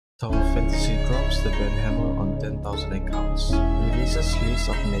Tower Fantasy drops the Banhammer on 10,000 accounts, releases list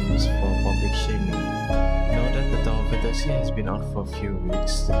of names for public shaming. Now that the Tower Fantasy has been out for a few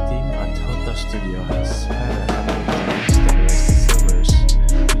weeks, the team at Hotel Studio has had a hammer to stabilize the servers,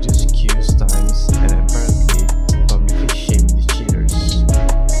 reduce queues times, and apparently publicly shame the cheaters.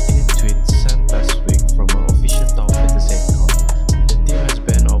 In a tweet sent last week from an official Tower Fantasy account, the team has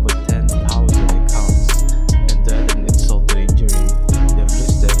banned over 10,000 accounts, and to add an insult to the injury, they've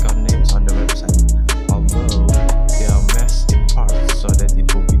listed the account names on the website, although they are masked in part so that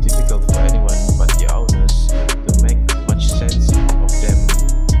it will be difficult for anyone but the owners to make much sense of them.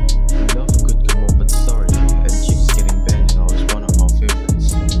 We love a good comeuppance story, and cheats getting banned is always one of our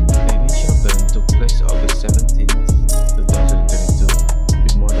favorites. The initial ban took place August 17, 2022,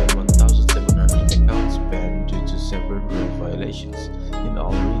 with more than 1,700 accounts banned due to several rule violations in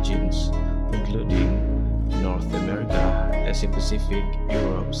all regions, including North America, Asia Pacific,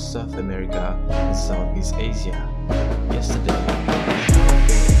 Europe, South America, and Southeast Asia. Yesterday,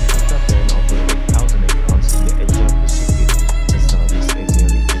 Meta banned over 8,000 accounts in the Asia Pacific and Southeast Asia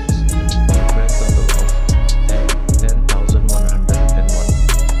regions, for a grand total of 10,101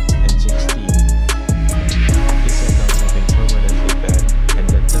 and 16. These accounts have been permanently banned, and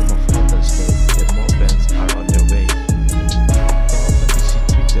the term of Hotel states that more bans are on their way. Tower Fantasy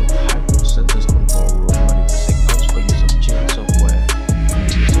tweeted, "High consensus control room monitors accounts for use of cheating software and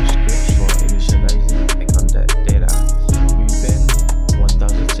the use of scripts for initializing account data. We banned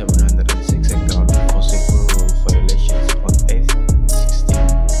 1,706 accounts for several rule violations on 8/16.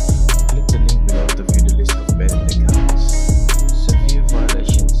 Click the link below to view the list of banned accounts. Severe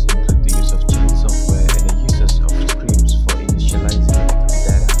violations include the use of cheating software and the uses of scripts for initializing account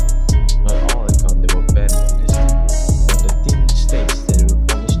data. Not all accounts that were banned were listed, but the team states that they will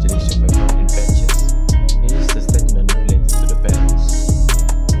publish the list of accounts in batches. Here is the statement related to the bans.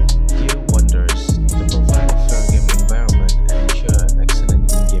 Dear Wonders, to provide a fair game environment and ensure an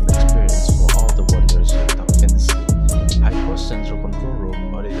excellent in-game experience for all the Wonders of Tower Fantasy, High-Cost Central Control Room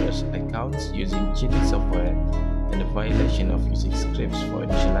monitors accounts using cheating software and the violation of using scripts for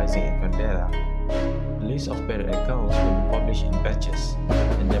initializing account data. The list of banned accounts will be published in batches,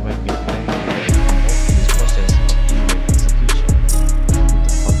 and there might be plenty involved in this process of in-game execution with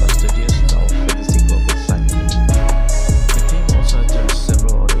the Hotel Studios Tower Fantasy global site." The team also addressed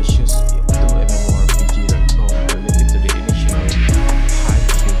several other issues to MMORPG.com related to the initial high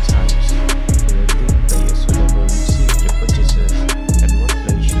queue times, alerting players who never received their purchases, and what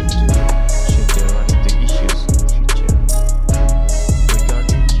players should do should they run into issues in the future.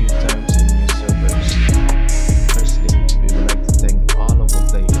 Regarding queue times and new servers, firstly, we would like to thank all of our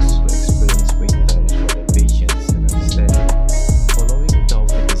players who experienced wait times for their patience and understanding. Following Tower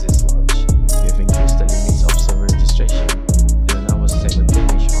Fantasy's launch, we have increased the limits of server registration and allow us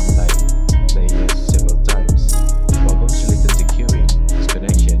simultaneous online players several times. Problems related to queuing,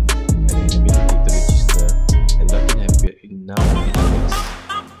 disconnection, and the inability to register and login have been now fixed.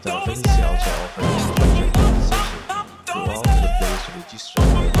 Tower Fantasy also offers contract compensation to all the players who register on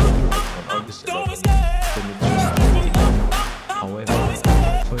August 11, 2020. However,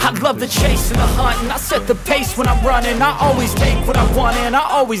 I love the chase and the hunt, and I set the pace when I'm running. I always take what I want and I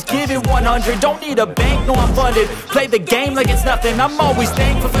always give it 100. Don't need a bank, no I'm funded. Play the game like it's nothing. I'm always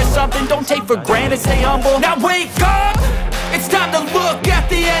thankful for something. Don't take for granted, stay humble. Now wake up! It's time to look at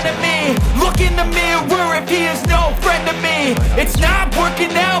the enemy. Look in the mirror if he is no friend to me. It's not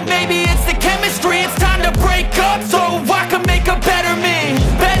working out, maybe it's the chemistry. It's time to break up so I can make a better me.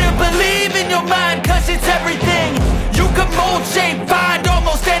 Better believe in your mind, cause it's everything. You can mold, shape, find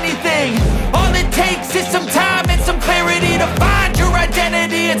almost anything. All it takes is some time and some clarity to find your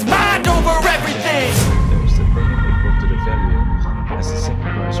identity. It's mind over everything. there is the payment equal to the value, as the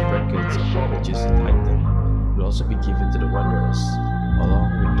second price brackets of the purchased item will also be given to the Wanderers, along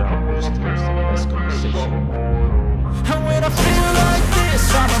with dark crystals as compensation. And when I feel like this,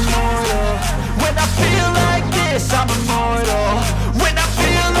 I'm immortal. When I feel like this, I'm immortal. When I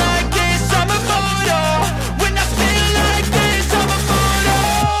feel like this, I'm immortal. When I feel like this, I'm immortal.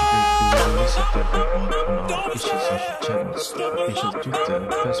 On our official social channels, official Twitter,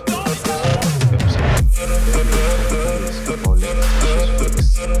 Facebook, website, videos, of our latest issues fix.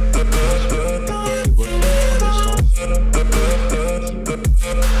 We're actively working to resolve and value players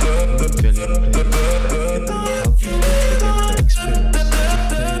that can help you with the experience.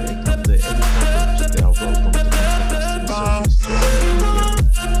 If they encounter any problems, they are welcome to contact us in the social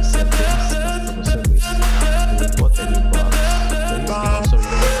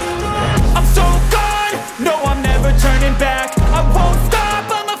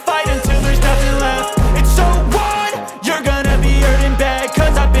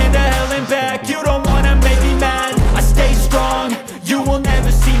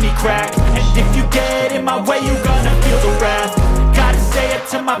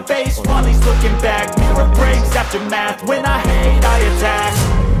aftermath. When I hate, I attack.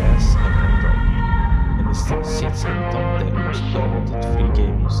 iOS and Android, and it still sits in top 10 most downloaded free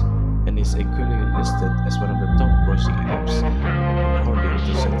games, and is equally listed as one of the top grossing apps, according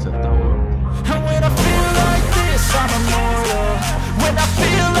to Sensor Tower. And when I feel like this, I'm immortal. When I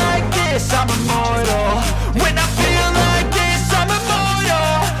feel like this, I'm immortal. When I feel like this, I'm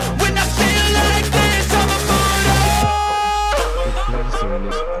immortal. When I feel like this, I'm immortal. The plans to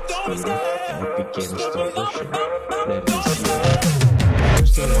release apps to left and Epic Games Store version later this year.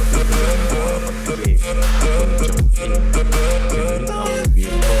 First, I want